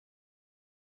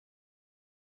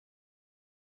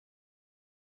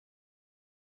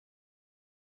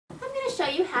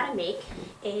you how to make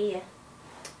a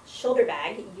shoulder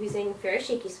bag using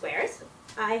furoshiki squares.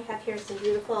 I have here some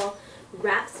beautiful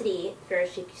Rhapsody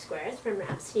furoshiki squares from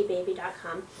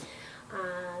rhapsodybaby.com.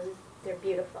 They're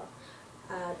beautiful.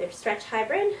 They're stretch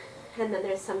hybrid, and then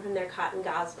there's some from their cotton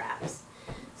gauze wraps.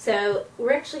 So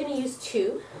we're actually going to use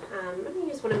two. I'm going to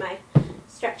use one of my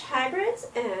stretch hybrids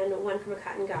and one from a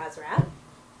cotton gauze wrap.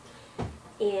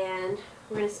 And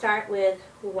we're going to start with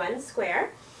one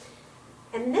square.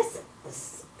 And this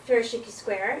furoshiki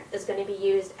square is going to be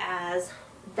used as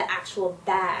the actual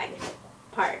bag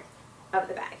part of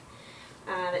the bag.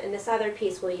 And this other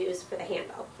piece we'll use for the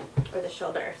handle or the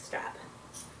shoulder strap.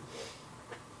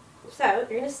 So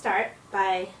you're going to start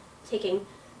by taking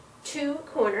two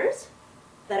corners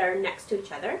that are next to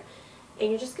each other, and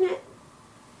you're just going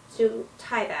to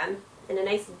tie them in a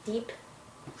nice deep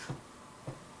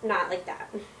knot like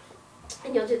that.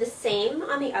 And you'll do the same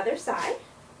on the other side.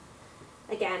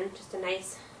 Again, just a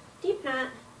nice deep knot.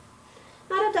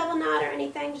 Not a double knot or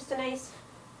anything, just a nice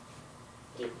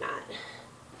deep knot.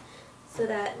 So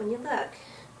that when you look,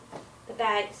 the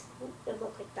bag will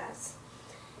look like this.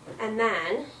 And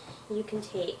then you can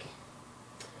take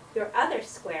your other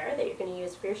square that you're going to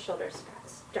use for your shoulder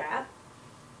strap,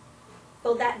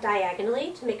 fold that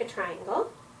diagonally to make a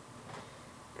triangle,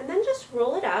 and then just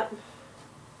roll it up.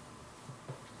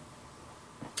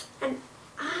 And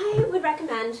I would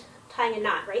recommend tying a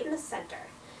knot right in the center,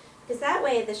 because that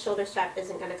way the shoulder strap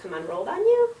isn't going to come unrolled on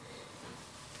you.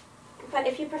 But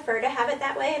if you prefer to have it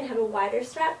that way and have a wider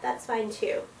strap, that's fine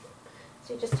too.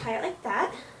 So you just tie it like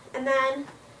that, and then,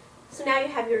 so now you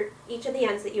have each of the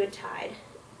ends that you had tied.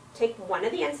 Take one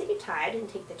of the ends that you tied and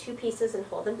take the two pieces and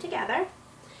hold them together,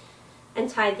 and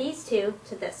tie these two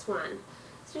to this one.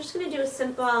 So you're just going to do a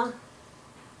simple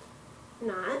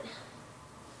knot.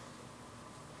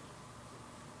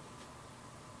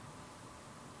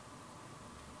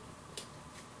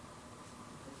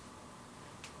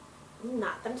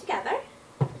 Knot them together,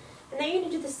 and then you're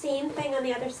going to do the same thing on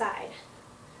the other side.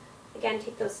 Again,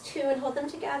 take those two and hold them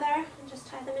together and just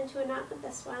tie them into a knot with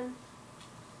this one.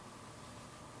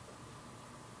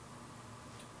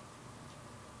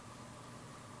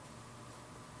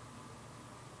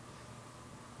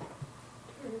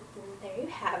 And there you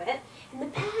have it. And the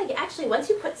bag, actually, once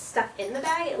you put stuff in the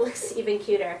bag, it looks even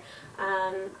cuter.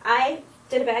 I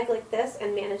did a bag like this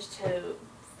and managed to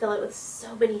fill it with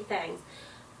so many things.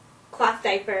 Cloth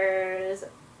diapers,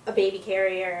 a baby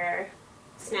carrier,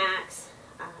 snacks.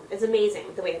 It's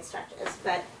amazing the way it stretches.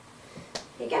 But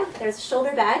there you go. There's a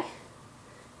shoulder bag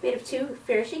made of two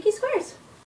furoshiki squares.